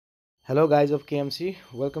Hello guys of KMC,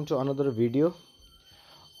 welcome to another video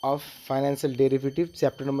of financial derivative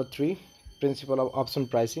chapter number 3, principle of option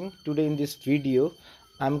pricing. Today in this video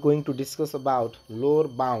I'm going to discuss about lower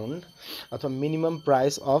bound or minimum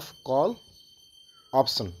price of call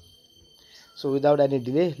option. So without any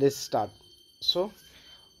delay let's start. So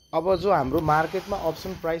अब जो हाम्रो मार्केटमा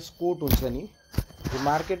option price quote हुन्छ नि, यो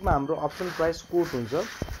मार्केटमा हाम्रो option price quote हुन्छ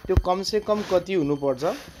त्यो कम से कम कति हुनुपर्छ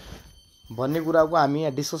भन्ने कुराको हामी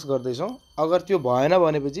यहाँ डिस्कस गर्दैछौं। अगर त्यो भएन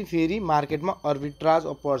भनेपछि फेरि मार्केटमा आर्बिट्राज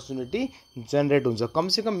अपर्च्युनिटी जेनेरेट हुन्छ। कम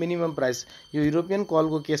से कम मिनिमम प्राइस, यो युरोपियन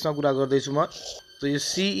कलको केसमा कुरा गर्दैछु म। त यो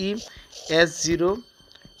CE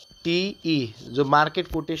S0TE जो मार्केट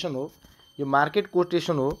कोटेसन हो, यो मार्केट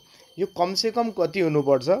कोटेसन हो, यो कम से कम कति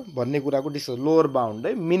हुनुपर्छ भन्ने कुराको डिस्कस, लोअर बाउन्ड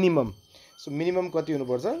है, मिनिमम। सो मिनिमम कति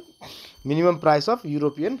हुनुपर्छ, minimum price of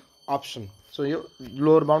European option. So यो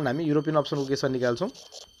लोअर बाउन्ड हामी युरोपियन अप्सनको केसमा निकाल्छौं।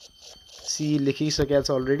 सी लेखिसकेको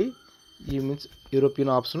छ अलरेडी, यो मिन्स युरोपियन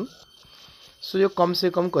अप्सन। सो यो कम से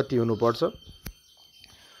कम कति हुनुपर्छ।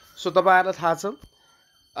 सो तपाईहरुलाई थाहा छ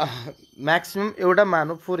म्याक्सिमम एउटा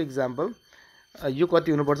मानौ, फर एक्जाम्पल यो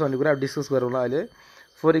कति हुनुपर्छ भन्ने कुरा डिस्कस गरौँला अहिले।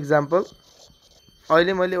 फर एक्जाम्पल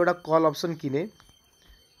अहिले मैले एउटा कल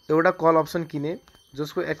अप्सन किने,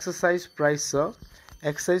 जसको एक्सरसाइज प्राइस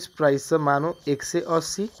छ मानौ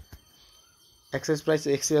 180, एक्सरसाइज प्राइस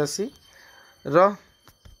 180 र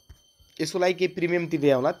यसको लागि के प्रिमियम तिर्दै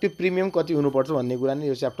आउला, त्यो प्रिमियम कति हुनुपर्छ भन्ने कुरा नै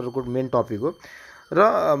यो च्याप्टरको मेन टपिक हो।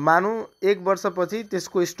 र मानौ 1 वर्षपछि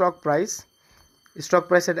त्यसको स्टक प्राइस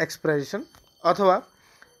एट एक्सपायरेसन, अथवा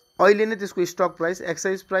अहिले नै त्यसको स्टक प्राइस,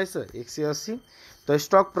 एक्सरसाइज प्राइस छ 180 त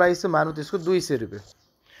स्टक प्राइस छ मानौ त्यसको 200 रुपैयाँ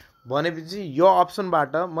भनेपछि यो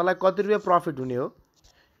अप्सनबाट मलाई कति रुपैयाँ प्रफिट हुने हो,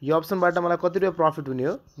 यो अप्सनबाट मलाई कति रुपैयाँ प्रफिट हुने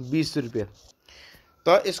हो, 20 रुपैयाँ।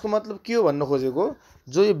 त यसको मतलब के हो भन्न खोजेको,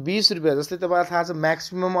 जो यो 20 रुपैयाँ, जस्तै तपाईलाई थाहा छ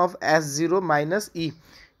maximum of S0 minus E,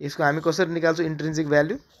 यसको हामी कसरी निकाल्छौं intrinsic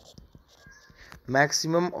value,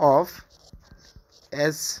 maximum of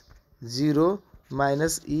S0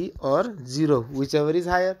 minus E और 0 which ever is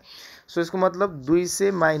higher. So यसको मतलब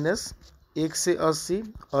 200 माइनस 180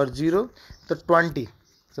 और 0 त 20,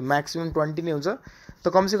 सो म्याक्सिमम 20 नै हुन्छ। त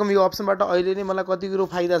कम से कम यो अप्सनबाट अहिले नै मलाई कति रुपैयाँ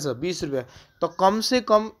फाइदा छ, 20 रुपैयाँ। त कम से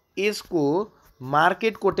कम यसको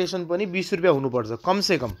मार्केट कोटेसन पनि 20 रुपैयाँ हुनुपर्छ कम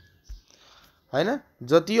से कम, हैन।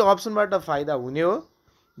 जति यो अप्सनबाट फाइदा हुने हो,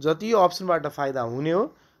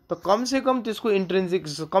 त कम से कम त्यसको इन्ट्रिन्सिक,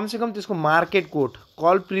 कम से कम त्यसको मार्केट कोट,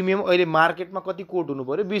 कल प्रिमियम अहिले मार्केटमा कति कोट हुनु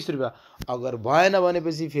पर्यो, 20 रुपैयाँ। अगर भएन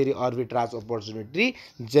भनेपछि फेरि आर्बिट्राज अपर्च्युनिटी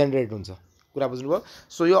जेनेरेट हुन्छ। कुरा बुझ्नुभयो।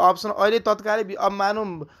 सो यो अप्सन अहिले तत्कालै, अब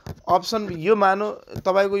मानौ अप्सन यो मानौ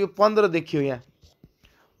तपाईको यो 15 देखियो यहाँ,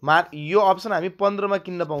 यो अप्सन हामी 15 मा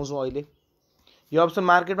किन्न पाउँछौं। अहिले यो अप्सन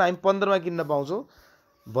मार्केटमा हामी 15 मा किन्न पाउँछौं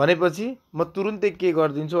भनेपछि म तुरुन्तै के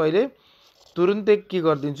गर्दिन्छु, अहिले तुरुन्तै के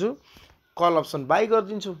गर्दिन्छु, कल अप्सन बाइ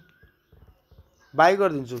गर्दिन्छु।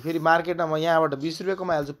 फेरि मार्केटमा म यहाँबाट 20 रुपैयाँ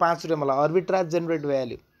कमाइहाल्छु, 5 रुपैयाँ मलाई आर्बिट्राज जेनेरेट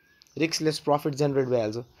भइहाल्यो, रिस्कलेस प्रफिट जेनेरेट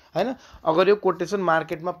भइहाल्छ, हैन। अगर यो कोटेसन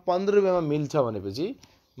मार्केटमा 15 रुपैयाँमा मिल्छ भनेपछि,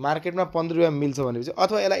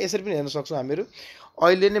 अथवा यसलाई यसरी पनि हेर्न सक्छौं हामीहरु,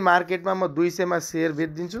 अहिले नै मार्केटमा म 200 मा शेयर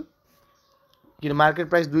बेच्दिन्छु किन मार्केट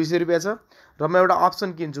प्राइस 200 रुपैयाँ छ, र म एउटा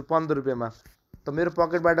अप्सन किन्छु 15 रुपैयाँमा, त मेरो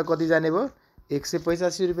पकेटबाट कति जाने भयो,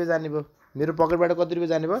 185 रुपैयाँ जाने भयो। मेरो पकेटबाट कति रुपैयाँ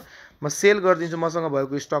जाने भयो, म सेल गर्दिन्छु मसँग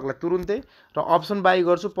भएको स्टकलाई तुरुन्तै, र अप्सन बाइ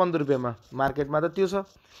गर्छु 15 रुपैयाँमा, मार्केटमा त त्यो छ।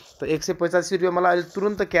 त 185 रुपैयाँ मलाई अहिले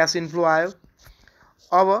तुरुन्त क्याश इन्फ्लो आयो।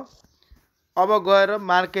 अब गएर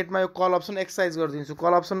मार्केटमा यो call option exercise गर्दिन्छु।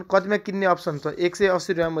 Call option कतिमा किन्ने अप्सन त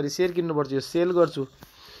 180 रुपैयाँमा मैले सेयर किन्नुपर्छ, यो सेल गर्छु,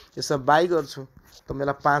 यसमा बाइ गर्छु, त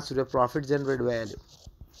मलाई 5 रुपैयाँ प्रफिट जेनेरेट भइहाल्यो।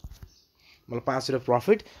 मलाई 5 रुपैयाँ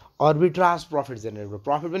प्रफिट, आर्बिट्राज प्रफिट जेनेरेट भयो।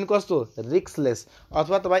 प्रफिट पनि कस्तो, रिस्कलेस।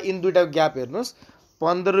 अथवा तपाईँ इन दुईटाको ग्याप हेर्नुहोस्,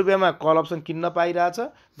 15 रुपैयाँमा कल अप्सन किन्न पाइरहेछ,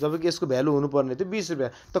 जबकि यसको भ्यालु हुनुपर्ने थियो 20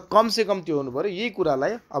 रुपैयाँ, त कम से कम त्यो हुनु पर्यो। यही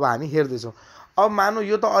कुरालाई अब हामी हेर्दैछौँ। अब मानौ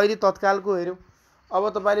यो त अहिले तत्कालको हेर्यौं, अब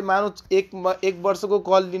तपाईले मानौ एक वर्षको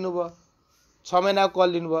कल लिनुभयो, 6 महिनाको कल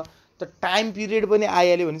लिनुभयो, त टाइम पिरियड पनि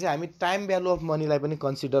आइहाल्यो भने चाहिँ हामी टाइम भ्यालु अफ मनीलाई पनि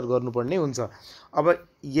कन्सिडर गर्नुपर्ने हुन्छ। अब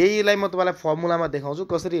यहीलाई म तपाईलाई फर्मुलामा देखाउँछु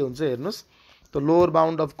कसरी हुन्छ, हेर्नुस्। त लोअर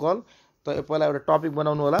बाउन्ड अफ कल, त पहिला एउटा टपिक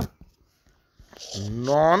बनाउनु होला,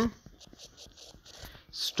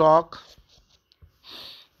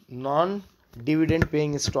 नन डिभिडेन्ड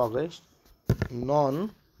पेइङ स्टक है, non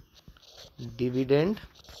dividend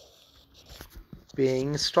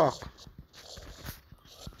paying stock,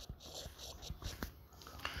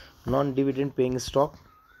 non dividend paying stock.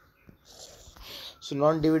 So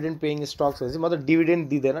non dividend paying stock चाहिँ मतलब डिभिडेन्ड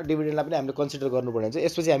दिँदैन, डिभिडेन्डलाई पनि हामीले कन्सिडर गर्नुपर्ने हुन्छ।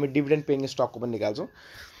 यसपछि हामी डिभिडेन्ड पेइङ स्टकको पनि निकाल्छौँ।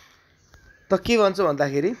 त के भन्छ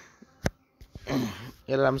भन्दाखेरि,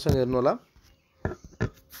 यसलाई राम्रोसँग हेर्नु होला,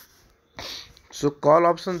 सो कल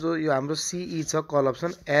अप्सन जो यो हाम्रो CE छ कल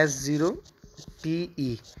अप्सन S0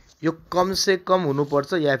 TE यो कम से कम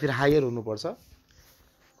हुनुपर्छ या फिर हायर हुनुपर्छ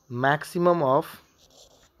म्याक्सिमम अफ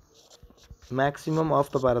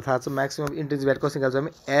तपाईहरुलाई थाहा छ म्याक्सिमम इन्ट्रिन्सिक भ्यालु कसरी निकाल्छौँ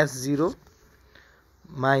हामी S0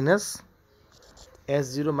 माइनस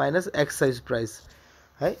एक्सर्साइज प्राइस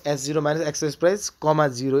है S0 माइनस एक्सर्साइज प्राइस कमा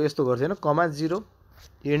 0 यस्तो गर्छ हैन कमा 0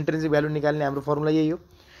 यो इन्ट्रिन्सिक भ्यालु निकाल्ने हाम्रो फर्मुला यही हो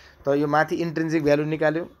त यो माथि इन्ट्रिन्सिक भ्यालु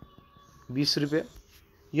निकाल्यो 20 रुपैयाँ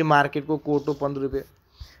यो मार्केटको कोट हो 15 रुपैयाँ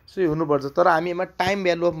सो यो हुनुपर्छ तर हामी यसमा टाइम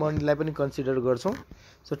भ्यालु अफ मनीलाई पनि कन्सिडर गर्छौं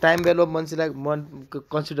so time value of मनीलाई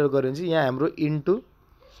consider गर्यो भने चाहिँ यहाँ हाम्रो इन्टु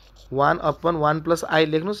 1/1 + I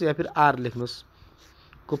लेख्नुस् या फिर R लेख्नुस्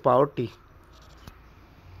को पावर T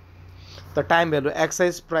त टाइम भ्यालु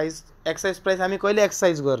एक्सर्साइज प्राइस हामी कहिले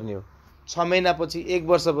एक्सर्साइज गर्ने हो 6 महिनापछि 1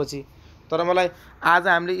 वर्षपछि तर मलाई आज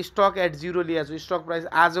हामीले स्टक एट 0 लिएको छु स्टक प्राइस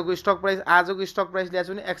आजको स्टक प्राइस ल्याएको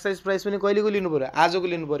छु भने एक्सर्साइज प्राइस पनि कहिलेको लिनु पर्यो आजको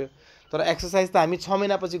लिनु पर्यो तर एक्सर्साइज त हामी 6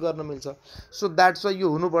 महिनापछि गर्न मिल्छ सो द्याट्स वाइ यो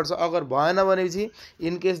हुनुपर्छ अगर भएन भनेपछि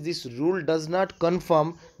in case this rule does not confirm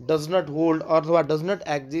does not hold अथवा does not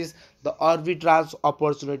exist the arbitrage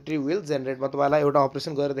opportunity will generate म तपाईलाई एउटा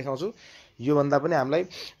अपरेसन गरेर देखाउँछु यो भन्दा पनि हामीलाई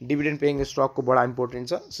डिभिडेन्ड पेइङ स्टकको बडा इम्पोर्टेन्ट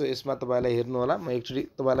छ सो यसमा तपाईलाई हेर्नु होला म एकचोटी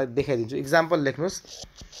तपाईलाई देखाइदिन्छु example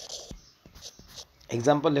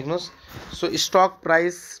लेख्नुस् so stock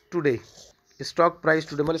price today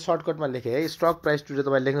मैले सर्टकटमा लेखे है स्टक प्राइस टुडे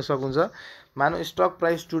तपाईले लेख्न सक्नुहुन्छ मानौ स्टक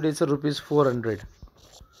प्राइस टुडे छ ₹400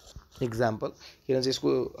 एक्जाम्पल किनभने यसको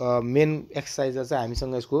मेन एक्सर्साइज चाहिँ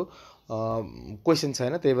हामीसँग यसको क्वेशन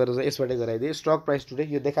छैन त्यही भएर यसबाटै गराइदिए स्टक प्राइस टुडे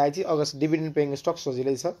यो देखाएपछि अगस्त डिभिडेन्ड पेइङ स्टक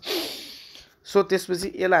सजिलै छ सो त्यसपछि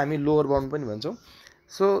यसलाई हामी लोअर बाउन्ड पनि भन्छौं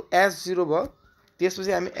सो S0 भयो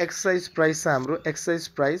त्यसपछि हामी एक्सर्साइज प्राइस छ हाम्रो एक्सर्साइज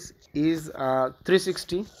प्राइस इज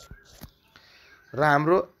 360 र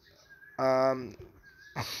हाम्रो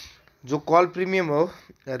जो कल प्रिमियम हो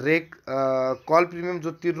कल प्रिमियम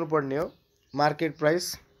जो तिर्नु पर्ने हो market price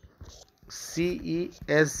CE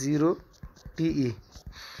S0 TE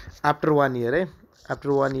after 1 year है आफ्टर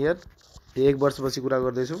 1 इयर 1 वर्षपछि कुरा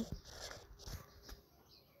गर्दैछु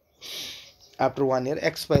आफ्टर 1 इयर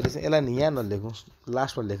एक्सपाइरेसन यसलाई नि यहाँ नलेखौँ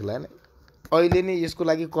लास्टमा लेख्ला हैन अहिले नै यसको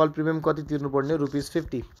लागि कल प्रिमियम कति तिर्नु पर्ने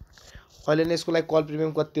 ₹50 अहिले नै यसको लागि कल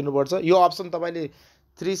प्रिमियम कति तिर्नु पर्छ यो अप्सन तपाईले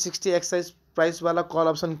 360 एक्सर्साइज प्राइस वाला कल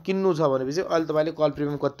अप्सन किन्नु छ भनेपछि अहिले तपाईले कल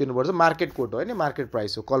प्रिमियम कति तिर्नु पर्छ मार्केट कोट हो हैन मार्केट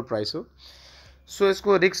प्राइस हो कल प्राइस हो सो यसको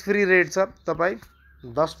रिस्क फ्री रेट छ तपाई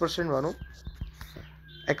 10% भनौं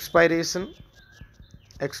एक्सपाइरेसन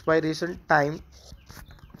टाइम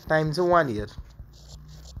छ 1 इयर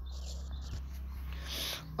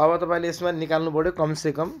अब तपाईले यसमा निकाल्नु पर्यो कम से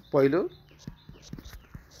कम पहिलो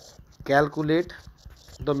calculate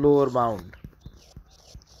the lower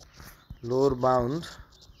bound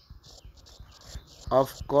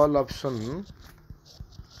of call option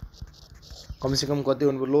कम से कम कति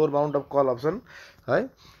हुनु lower bound of call option है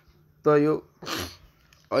त यो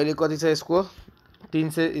अहिले कति छ यसको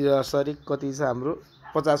 300 कति छ हाम्रो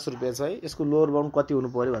 50 रुपैयाँ छ है यसको लोअर बाउन्ड कति हुनु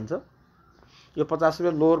पर्यो भन्छ यो 50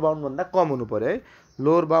 रुपैयाँ लोअर बाउन्ड भन्दा कम हुनु पर्यो है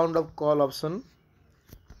lower bound of call option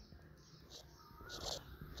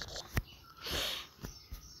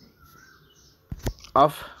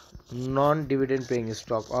of non dividend paying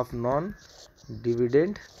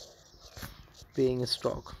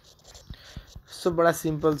stock so बडा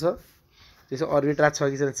सिम्पल छ त्यसो आर्बिट्राज छ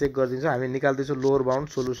कि छैन चेक गरिदिन्छु हामी निकाल्दैछौँ लोअर बाउन्ड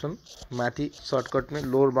सोलुसन माथि सर्टकटमै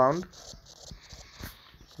लोअर बाउन्ड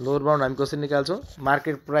हामी कसरी निकाल्छौँ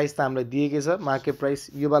मार्केट प्राइस त हामीलाई दिएकै छ मार्केट प्राइस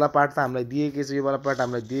यो वाला पार्ट त हामीलाई दिएकै छ यो वाला पार्ट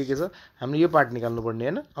हामीलाई दिएकै छ हामीले यो पार्ट निकाल्नु पर्ने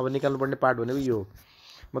हैन अब निकाल्नु पर्ने पार्ट भनेको यो हो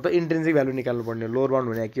मतलब इन्ट्रिन्सिक भ्यालु निकाल्नु पर्ने लोअर बाउन्ड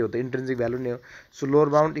भने के हो त इन्ट्रिन्सिक भ्यालु नै हो so lower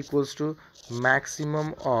bound equals to maximum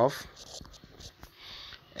of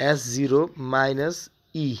S0 minus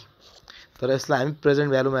E तर यसलाई हामी प्रेजेन्ट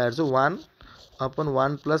भ्यालुमा हेर्छौं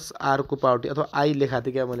 1/1 + R को पावर T अथवा I लेखा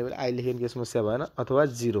थिए क्या मैले I लेखेन के समस्या भएन अथवा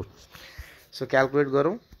 0 सो क्याल्कुलेट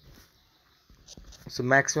गरौँ सो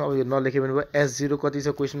म्याक्सिमम अब यो नलेखे पनि भयो S0 कति छ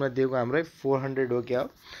क्वेशनमा दिएको हाम्रो 400 हो क्या हो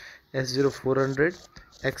S0 400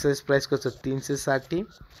 एक्सर्साइज प्राइस को 360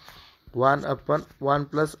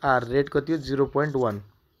 1/1 + R रेट कति हो 0.1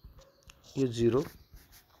 यो 0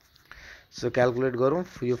 सो क्याल्कुलेट गरौँ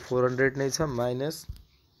यो 400 नै छ माइनस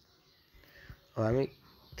हामी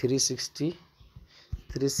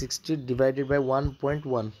 360 डिवाइडेड बाइ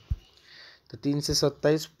 1.1 तो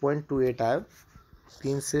 327.28 आयो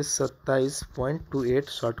 327.28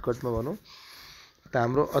 सर्टकट में भनौं त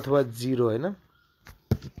हाम्रो अथवा 0 हैन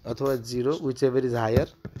अथवा 0 व्हिच एभर इज हायर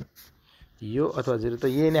यो अथवा 0 त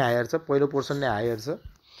यही नै हायर छ पहिलो पोर्सन नै हायर छ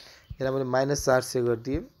यसलाई मैले -400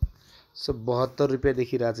 गर्दिए सो 72 रुपियाँ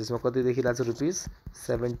देखिरहेको छ यसमा कति देखिरहेको छ रुपीज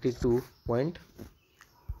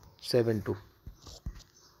 72.72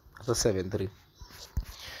 अथवा 73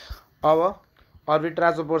 अब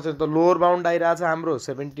अर्बिट्राज पर्सेन्ट त लोअर बाउन्ड आइरहेको छ हाम्रो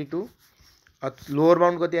 72 लोअर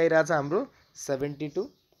बाउन्ड कति आइरहेको छ हाम्रो 72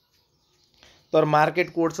 तर मार्केट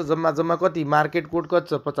कोड छ जम्मा कति मार्केट कोड कति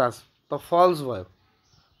छ 50 त फल्स भयो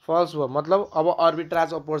मतलब अब अर्बिट्राज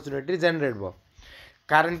अपर्च्युनिटी जेनेरेट भयो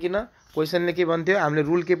कारण किन क्वेशनले के भन्थ्यो हामीले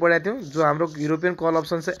रुल के पढाएको थियौं जो हाम्रो युरोपियन कल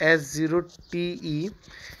अप्सन छ S0TE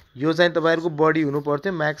यो चाहिँ तपाईहरुको बढी हुनु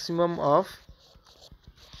पर्थ्यो म्याक्सिमम अफ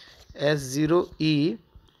S0E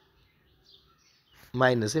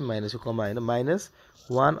माइनस कमा हैन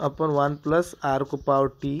 -1/1 प्लस r को पावर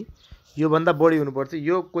t यो भन्दा बढी हुनु पर्थ्यो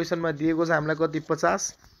यो क्वेशनमा दिएको छ हामीलाई कति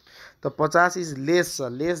 50 त 50 इज लेस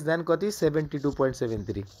देन कति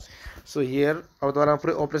 72.73 सो हियर अब तपाईहरुलाई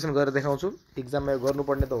पुरै अपरेसन गरेर देखाउँछु एक्जाममा गर्नु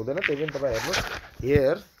पर्ने त हुँदैन त्यही पनि तपाई हेर्नुस्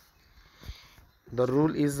here the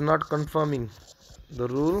rule is not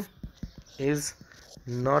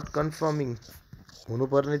conforming हुनु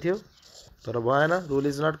पर्ने थियो तर भएन rule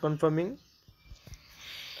is not conforming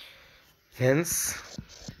hence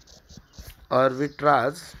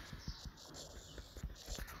arbitrage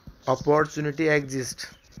opportunity exist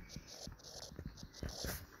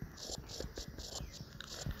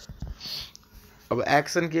अब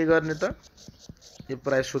एक्सन के गर्ने त यो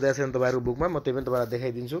प्राइस सोधेको छैन तपाईहरुको बुकमा म त्यही पनि तपाईहरुलाई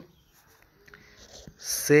देखाइदिन्छु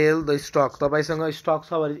सेल द स्टक तपाईसँग स्टक छ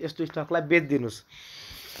भने यस्तो स्टकलाई बेच दिनुस्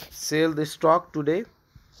sale the stock today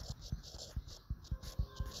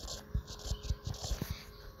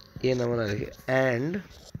A number लेखे and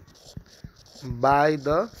by the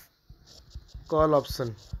call option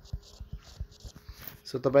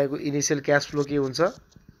so तपाईको इनिशियल क्याश फ्लो के हुन्छ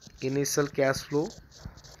इनिशियल क्याश फ्लो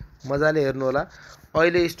मजाले हेर्नु होला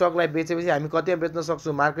अहिले स्टकलाई बेचेपछि हामी कतिमा बेच्न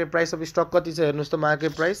सक्छौं मार्केट प्राइस अफ स्टक कति छ हेर्नुस् त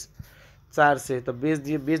मार्केट प्राइस 400 त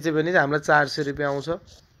बेचे भने हामीलाई 400 रुपैयाँ आउँछ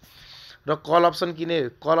र कल अप्सन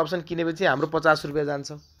किनेपछि हाम्रो 50 रुपैयाँ जान्छ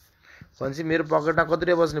भनेपछि मेरो पकेटमा कति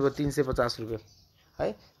रुपैयाँ बस्ने भयो 350 रुपैयाँ है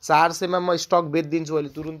 400 मा म स्टक बेच्दिन्छु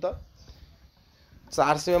अहिले तुरुन्त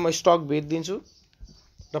 400 मा म स्टक बेच्दिन्छु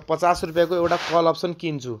र 50 रुपैयाँको एउटा कल अप्सन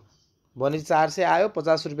किन्छु भने 400 आयो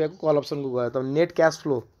 50 रुपैयाँको कल अप्सनको गयो त net cash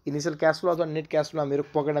flow initial cash flow अथवा नेट क्याश फ्लो मेरो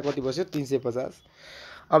पकेटमा कति बस्यो 350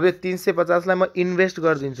 अब यो 350 लाई म invest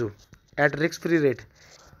गर्दिन्छु at risk free rate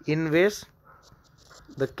invest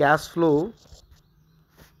the cash flow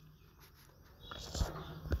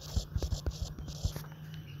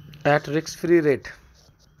at risk free rate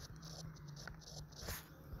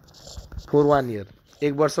for 1 year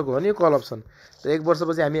एक वर्षको हो नि यो कल अप्सन त एक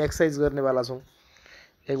वर्षपछि हामी एक्सरसाइज गर्नेवाला छौं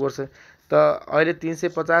एक वर्ष त अहिले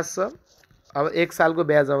 350 छ अब एक सालको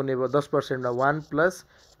ब्याज आउने भयो 10% मा 1 प्लस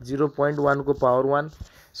 0.1 को power 1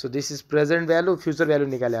 so this is present value future value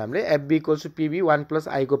निकाले हामीले FB = PB 1 प्लस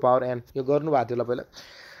I को पावर n यो गर्नु भएको थियो ल पहिला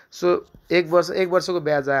सो एक वर्षको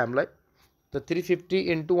ब्याज आयो हामीलाई त 350 *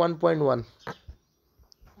 1.1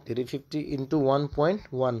 350 *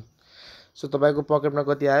 1.1 सो तपाईको पकेटमा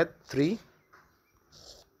कति आयो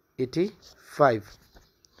 385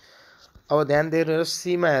 अब ध्यान दिएर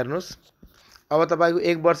सी मा हेर्नुस् अब तपाईको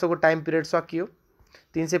एक वर्षको टाइम पिरियड सकियो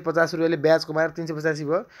 350 रुपैयाँले ब्याज कमाएर 385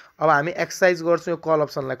 भयो अब हामी एक्सरसाइज गर्छौं यो कल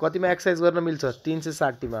अप्सनलाई कतिमा एक्सरसाइज गर्न मिल्छ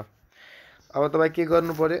 360 मा अब तपाई के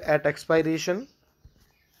गर्नु पर्यो एट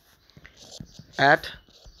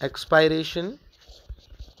एक्सपाइरेसन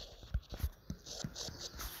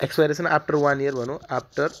आफ्टर 1 इयर भनौं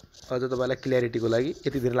आफ्टर अझ तपाईलाई क्ल्यारिटीको लागि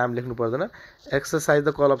यति धेरै लामो लेख्नु पर्दैन एक्सरसाइज द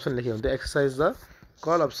कल अप्सन लेखे हुन्छ exercise the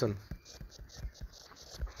call option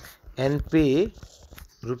and pay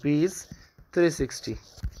rupees 360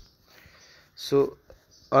 so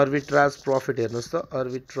arbitrage profit हेर्नुस् त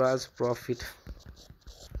arbitrage profit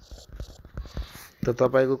त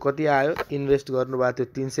तपाईको कति आयो इन्भेस्ट गर्नु भएको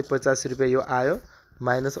थियो 385 रुपैयाँ यो आयो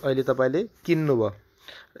माइनस अहिले तपाईले किन्नु भयो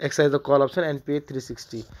exercise the call option and pay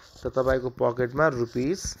 360 त तपाईको पकेटमा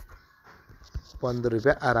रुपीस 15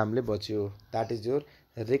 रुपैयाँ आरामले बच्यो that is your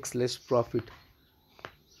riskless profit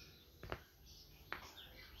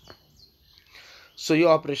so यो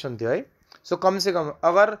अपरेसन थियो है सो कम से कम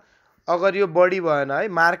अगर यो बढी भएन है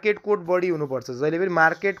मार्केट कोड बढी हुनु पर्छ जहिले पनि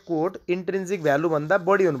मार्केट कोड इन्ट्रिन्सिक भ्यालु भन्दा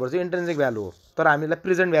बढी हुनु पर्छ इन्ट्रिन्सिक भ्यालु हो तर हामीलाई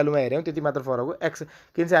प्रेजेन्ट भ्यालुमा हेर्यौं त्यति मात्र फरक हो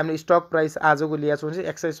किन चाहिँ हामीले स्टक प्राइस आजको लिएको छौं भने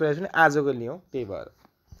एक्सरसाइज प्राइस पनि आजको लियौं त्यही भएर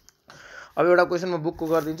अब एउटा क्वेशन म बुकको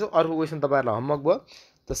गर्दिन्छु अर्को क्वेशन तपाईहरुलाई होमवर्क भयो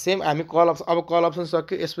त सेम हामी कल अप्सन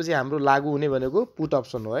सक्यो यसपछि हाम्रो लागु हुने भनेको पुट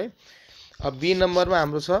अप्सन हो है अब बी नम्बरमा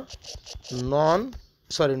हाम्रो छ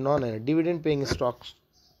dividend paying स्टक्स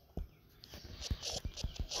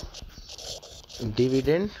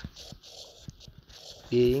dividend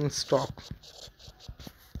paying stock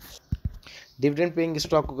dividend paying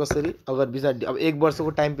स्टकको कसरी अगर बिचा अब 1 वर्षको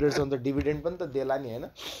टाइम पिरियड छ भने त डिभिडेन्ड पनि त देला नि हैन।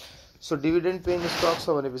 सो डिभिडेन्ड पेइङ स्टक छ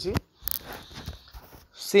भनेपछि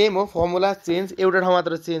सेम हो, फर्मुला चेन्ज एउटा ठाउँ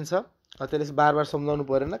मात्र चेन्ज छ। त्यसले बार बार सम्झाउनु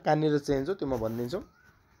परेन कहाँनिर चेन्ज हो त्यो म भनिदिन्छु।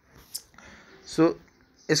 सो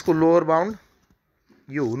यसको लोअर बाउन्ड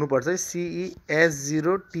यो हुनुपर्छ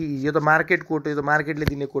CES0TE, यो त मार्केट कोट हो, यो त मार्केटले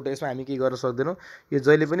दिने कोट हो, यसमा हामी केही गर्न सक्दैनौँ। यो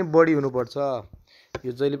जहिले पनि बढी हुनुपर्छ,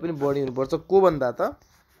 यो जहिले पनि बढी हुनुपर्छ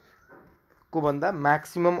को भन्दा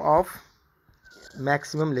म्याक्सिमम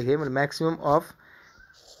लेखेँ मैले, maximum of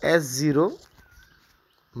S0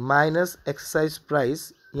 minus exercise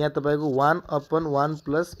price, यहाँ तपाईँको 1/1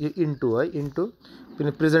 प्लस यो इन्टु है, into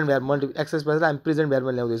present value multiply exercise प्राइसलाई हामी प्रेजेन्ट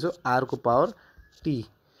भ्यालुमा ल्याउँदैछौँ R को पावर T,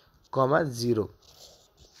 0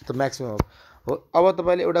 त म्याक्सिमम हो। अब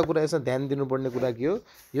तपाईँले एउटा कुरा यसमा ध्यान दिनुपर्ने कुरा के हो,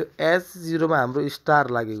 यो S0 मा हाम्रो स्टार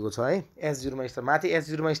लागेको छ है, S0 मा स्टार, माथि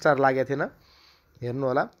S0 मा स्टार लागेको थिएन, हेर्नु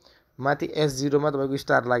होला माथि S0 मा तपाईँको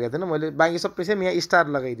स्टार लागेको थिएन, मैले बाँकी सबै सेम यहाँ स्टार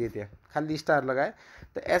लगाइदिएँ, त्यहाँ खाली स्टार लगाएँ।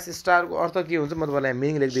 त S स्टारको अर्थ के हुन्छ म तपाईँलाई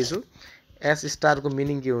मिनिङ लेख्दैछु। S स्टारको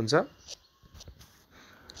मिनिङ के हुन्छ,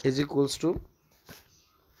 is equals to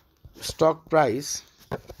stock price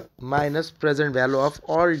minus present value of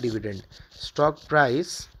all dividend, stock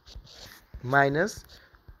price minus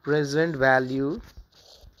present value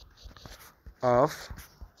of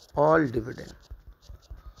all dividend.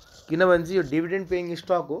 किनभने चाहिँ यो डिभिडेन्ड पेइङ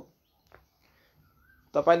स्टक हो,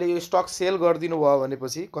 तपाईँले यो स्टक सेल गरिदिनु भयो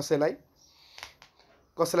भनेपछि कसैलाई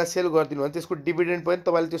सेल गरिदिनु भने त्यसको डिभिडेन्ड पनि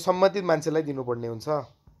तपाईँले त्यो सम्बन्धित मान्छेलाई दिनुपर्ने हुन्छ है।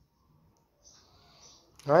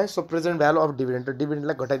 So present value of dividend र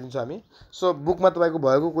डिभिडेन्डलाई घटाइदिन्छौँ हामी। सो बुकमा तपाईँको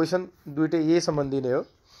भएको क्वेसन दुइटै यही सम्बन्धी नै हो।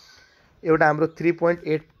 एउटा हाम्रो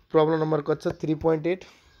 3.8 प्रब्लम नम्बर कति छ, 3.8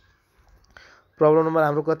 प्रब्लम नम्बर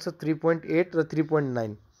हाम्रो कति छ, 3.8 र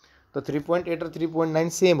 3.9। त 3.8 र 3.9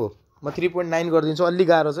 सेम हो, म 3.9 गरिदिन्छु, अलि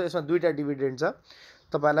गाह्रो छ, यसमा दुईवटा डिभिडेन्ड छ।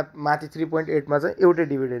 तपाईँलाई माथि 3.8 मा चाहिँ एउटै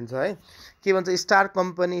डिभिडेन्ड छ है। के भन्छ, star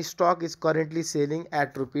company stock is currently selling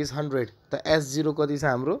at ₹100। त S0 कति छ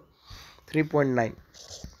हाम्रो 3.9,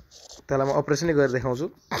 त्यसलाई म अपरेसनै गरेर देखाउँछु।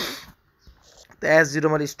 त S0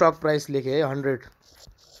 मैले स्टक प्राइस लेखेँ है 100,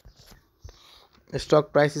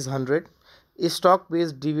 stock price is 100, stock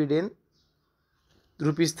page dividend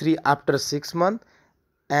 ₹3 after 6 months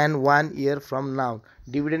and 1 year from now.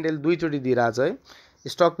 Dividend यसले दुईचोटि दिइरहेछ है।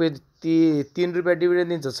 स्टक पेज ₹3 डिभिडेन्ड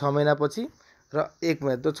दिन्छ 6 महिनापछि र 1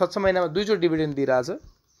 महिना, त 6 महिनामा दुईचोटि डिभिडेन्ड दिइरहेछ।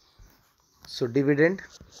 सो डिभिडेन्ड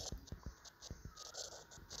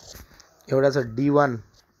एउटा छ D1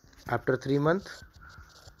 after 3 months,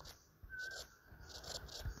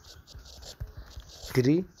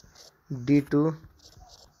 3 D2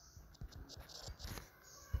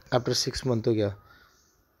 after 6 months हो गया,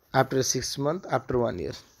 आफ्टर 6 months आफ्टर 1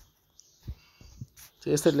 year।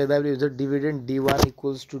 यसरी लेख्दा हुन्छ dividend D1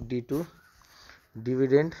 equals to D2,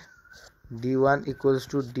 dividend D1 equals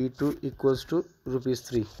to D2 equals to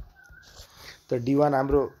 ₹3। त D1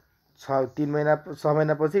 हाम्रो 3 महिना 6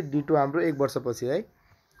 महिनापछि, D2 हाम्रो 1 वर्षपछि है।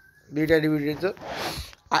 दुईवटा डिभिडेन्ड छ।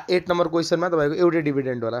 8 नम्बर क्वेसनमा तपाईँको एउटै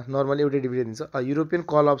डिभिडेन्ड होला, नर्मली एउटै डिभिडेन्ड दिन्छ। European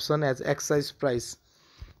call option as exercise price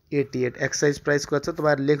 88, exercise price कति छ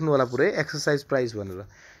तपाईँहरू लेख्नु होला पुरै, एक्सर्साइज प्राइस भनेर।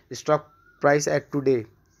 Stock price at today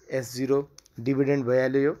S0, dividend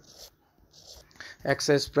भइहाल्यो यो,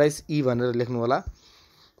 एक्सर्साइज प्राइस E भनेर लेख्नु होला,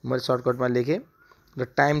 मैले सर्टकटमा लेखेँ। र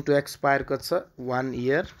टाइम टु एक्सपायर कति छ 1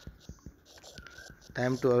 year,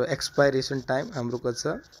 time to expiration time हाम्रो कति छ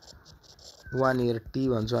 1 year, T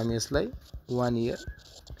भन्छौँ हामी यसलाई 1 year।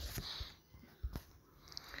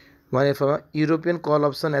 1 year form European call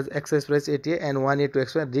option as exercise price 88 and 1 year to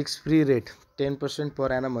expire, risk free rate 10%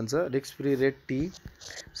 per annum भन्छ, risk free rate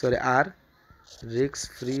R,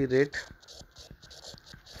 risk free rate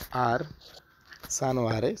R, सानो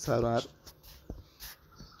R है, सानो R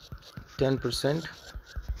 10%।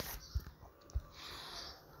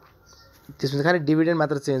 त्यसपछि खालि डिभिडेन्ड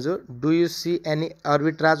मात्र चेन्ज हो। Do you see any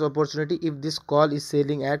arbitrage opportunity if this call is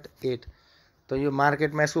selling at 8। त यो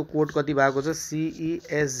मार्केटमा यसको कोड कति भएको छ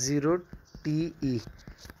CES0TE,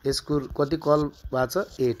 यसको कति कल भएको छ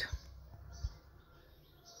 8।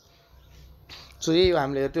 सो यही हो,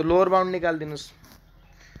 हामीले त्यो लोअर बाउन्ड निकालिदिनुहोस्।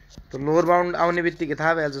 त लोअर बाउन्ड आउने बित्तिकै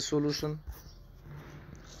थाहा भइहाल्छ solution.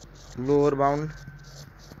 Lower bound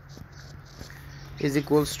is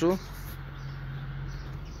equals to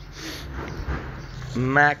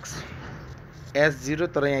Max S0,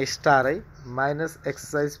 तर यहाँ स्टार है, माइनस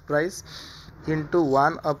एक्सर्साइज प्राइस इन्टु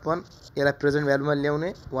 1/, यसलाई प्रेजेन्ट भ्यालुमा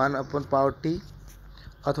ल्याउने 1/पावर T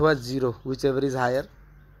अथवा 0 विच एभर इज हायर।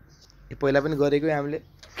 यो पहिला पनि गरेकै हामीले।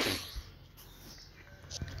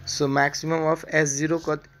 सो म्याक्सिमम अफ S0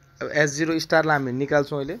 कति, S0 स्टारलाई हामी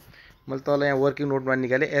निकाल्छौँ अहिले। मैले तल यहाँ वर्किङ नोटमा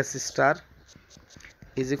निकालेँ S star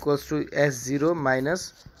is equals to S0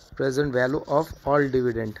 minus present value of all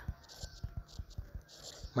dividend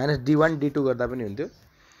minus D1 D2 गर्दा पनि हुन्थ्यो.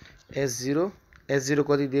 S0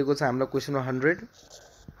 कति दिएको छ हामीलाई क्वेशनमा 100.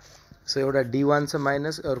 सो एउटा D1 छ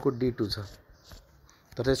माइनस अर्को D2 छ.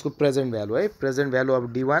 तर यसको प्रेजेन्ट भ्यालु है, present value of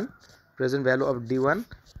D1, present value of D1,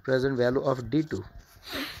 present value of D2.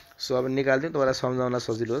 So अब निकाल्दिउँ तपाईलाई सम्झाउन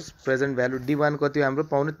सजिलो होस्. प्रेजेन्ट भ्यालु D1 कति हो हाम्रो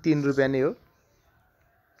पाउने 3 रुपैयाँ नै हो.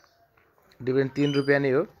 डिभिडेन्ड 3 रुपैयाँ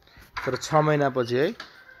नै हो. तर 6 महिनापछि है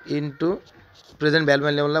इन्टु प्रेजेन्ट भ्यालुमा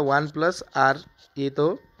ल्याउनलाई 1 प्लस R ए त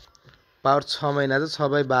हो पावर 6 महिना चाहिँ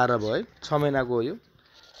 6/12 भयो है, 6 महिनाको हो यो.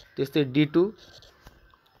 त्यस्तै D2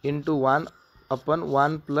 into 1 upon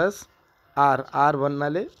 1 plus R, R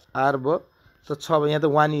भन्नाले R भयो त 6 भयो, यहाँ त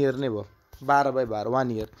 1 इयर नै भयो, 12/12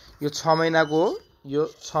 1 इयर. यो 6 महिनाको हो, यो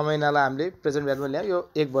 6 महिनालाई हामीले प्रेजेन्ट भ्यालुमा ल्यायो, यो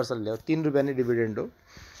 1 वर्षले ल्यायो. 3 रुपैयाँ नै डिभिडेन्ड हो.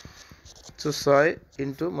 सो 100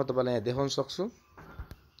 इन्टु म तपाईलाई यहाँ देखाउन सक्छु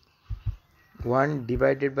 1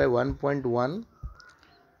 डिभाइडेड बाई 1.1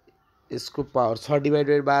 यसको पावर 6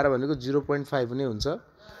 डिभाइडेड बाई 12 भनेको 0.5 नै हुन्छ.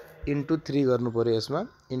 इन्टु 3 गर्नु पर्यो यसमा,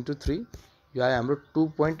 इन्टु 3 यो आयो हाम्रो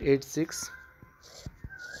 2.86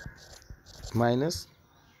 माइनस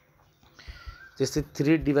त्यस्तै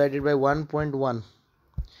 3 डिभाइडेड बाई 1.1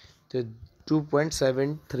 त्यो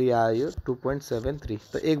 2.73 आयो, 2.73.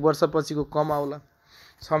 त 1 वर्षपछिको कम आउला,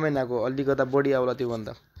 6 महिनाको अलिकता बढी आउला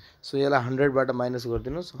त्योभन्दा. सो यसलाई 100 बाट माइनस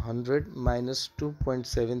गरिदिनुस्. 100 माइनस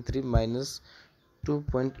 2.73 माइनस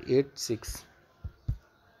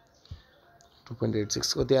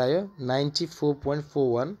 2.86 कति आयो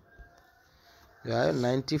 94.41. यो आयो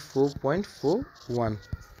 94.41.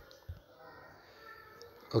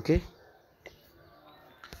 ओके.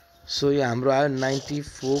 सो यो हाम्रो आयो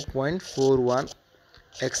 94.41.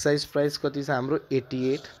 एक्सर्साइज प्राइस कति छ हाम्रो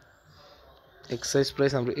 88. एक्सर्साइज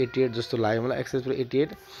प्राइस हाम्रो 88 जस्तो लाग्यो मलाई. Exercise price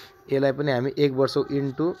 88. यसलाई पनि हामी 1 वर्ष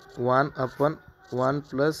इन्टु 1 अपन 1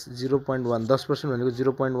 प्लस 0.1 10% भनेको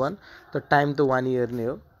 0.1 त टाइम त 1 इयर नै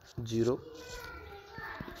हो 0.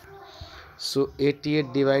 So 88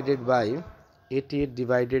 divided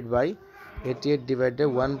by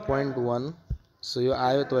 1.1. सो यो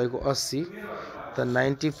आयो तपाईको 80. त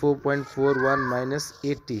 94.41 माइनस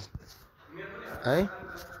 80 है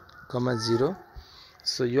कमा 0.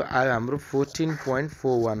 सो यो आयो हाम्रो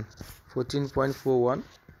 14.41.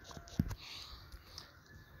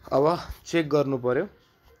 अब चेक गर्नु पर्यो.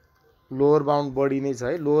 लोअर बाउन्ड बढी नै छ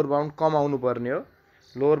है, लोअर बाउन्ड कम आउनु पर्ने हो.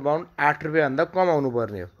 लोअर बाउन्ड 8 रुपैयाँ भन्दा कम आउनु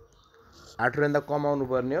पर्ने हो, 8 रुपैयाँ भन्दा कम आउनु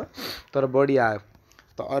पर्ने हो, तर बढी आयो.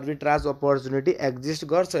 त अर्बिट्राज अपर्च्युनिटी एक्जिस्ट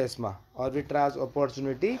गर्छ यसमा, अर्बिट्राज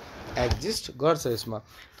अपर्च्युनिटी एक्जिस्ट गर्छ यसमा.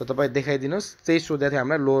 त तपाई देखाइदिनुस्. त्यही सोधेको थियो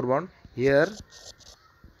हामीलाई lower bound. Here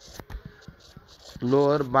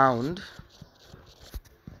lower bound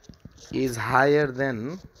is higher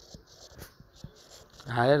than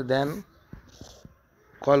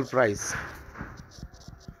call price.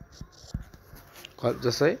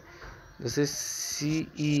 जस्तै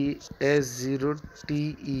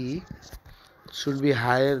CES0TE should be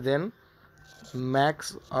higher than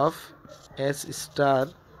max of S star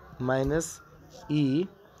minus E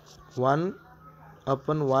 1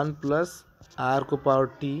 upon 1 plus R को पावर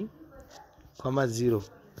T कमा 0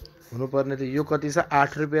 हुनुपर्ने थियो. यो कति छ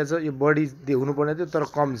 8 रुपैयाँ छ, यो बढी हुनुपर्ने थियो तर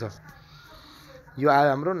कम छ. यो आयो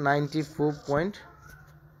हाम्रो 94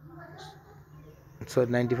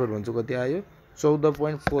 भन्छु कति आयो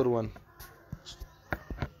 14.41.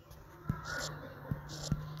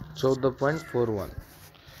 14.41.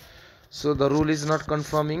 So the rule is not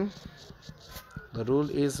confirming. The rule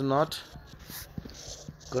is not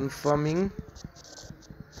confirming.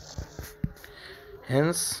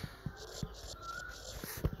 Hence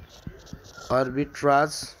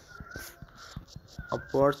arbitrage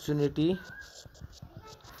opportunity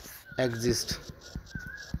exist.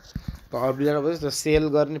 तो अर्बिट्राज सेल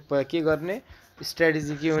गर्ने के गर्ने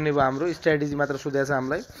स्ट्र्याटेजी के हुने भयो हाम्रो स्ट्र्याटेजी मात्र सोधेको छ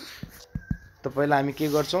हामीलाई. त पहिला हामी के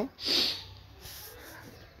गर्छौं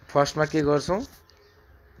फर्स्टमा के गर्छौं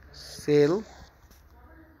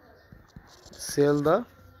sale the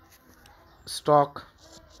stock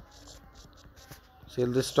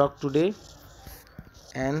today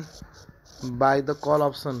and buy the call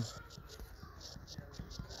option.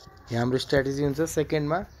 यहाँ हाम्रो स्ट्र्याटेजी हुन्छ.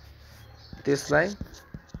 सेकेन्डमा त्यसलाई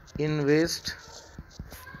invest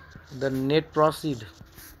the net proceed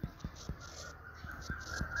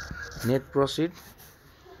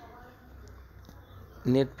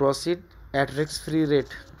at risk free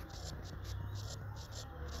rate.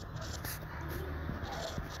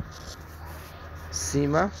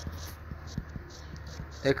 Seema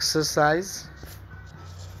exercise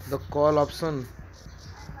the call option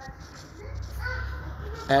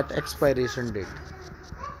at expiration date.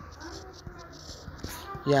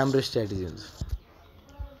 यो हाम्रो स्ट्र्याटेजी हुन्छ।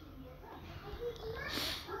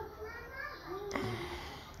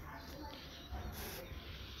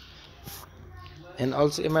 एन्ड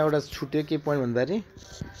अल्सो यसमा एउटा छुट्यो के पोइन्ट भन्दाखेरि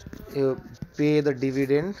यो pay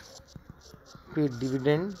dividend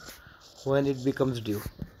when it becomes due।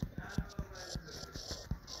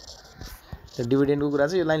 त्यो डिभिडेन्डको कुरा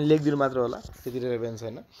चाहिँ यो लाइन लेखिदिनु मात्र होला, त्यति रेलेभेन्स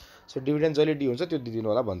छैन। सो डिभिडेन्ड जहिले ड्यू हुन्छ त्यो दिदिनु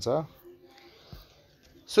होला भन्छ।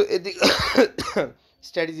 सो यदि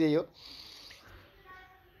स्ट्र्याटेजी यही हो।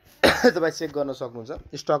 तपाईँ चेक गर्न सक्नुहुन्छ।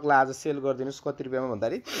 स्टकलाई आज सेल गरिदिनुहोस् कति रुपियाँमा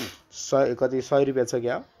भन्दाखेरि 100 रुपियाँ छ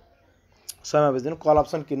क्या, 100मा बेचिदिनु। कल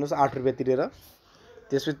अप्सन किन्नुहोस् 8 रुपियाँ तिरेर,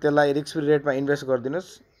 त्यसपछि त्यसलाई रिस्क फ्री रेटमा इन्भेस्ट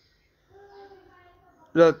गरिदिनुहोस्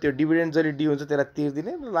र त्यो डिभिडेन्ड जहिले ड्यू हुन्छ त्यसलाई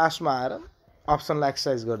तिर्दिने र लास्टमा आएर अप्सनलाई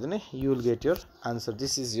एक्सर्साइज गरिदिने। You will get your answer.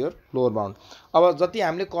 This is your lower bound. अब जति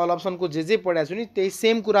हामीले कल अप्सनको जे पढाएको छु नि त्यही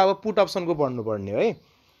सेम कुरा अब पुट अप्सनको पढ्नुपर्ने हो है।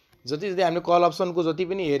 जति हामीले कल अप्सनको जति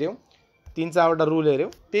पनि हेऱ्यौँ 3-4वटा रुल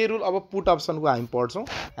हेऱ्यौँ, त्यही रुल अब पुट अप्सनको हामी पढ्छौँ।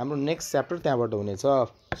 हाम्रो नेक्स्ट च्याप्टर त्यहाँबाट हुनेछ।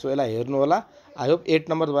 सो यसलाई हेर्नु होला। आई होप 8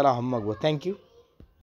 नम्बर तपाईँलाई होमवर्क भयो। Thank you.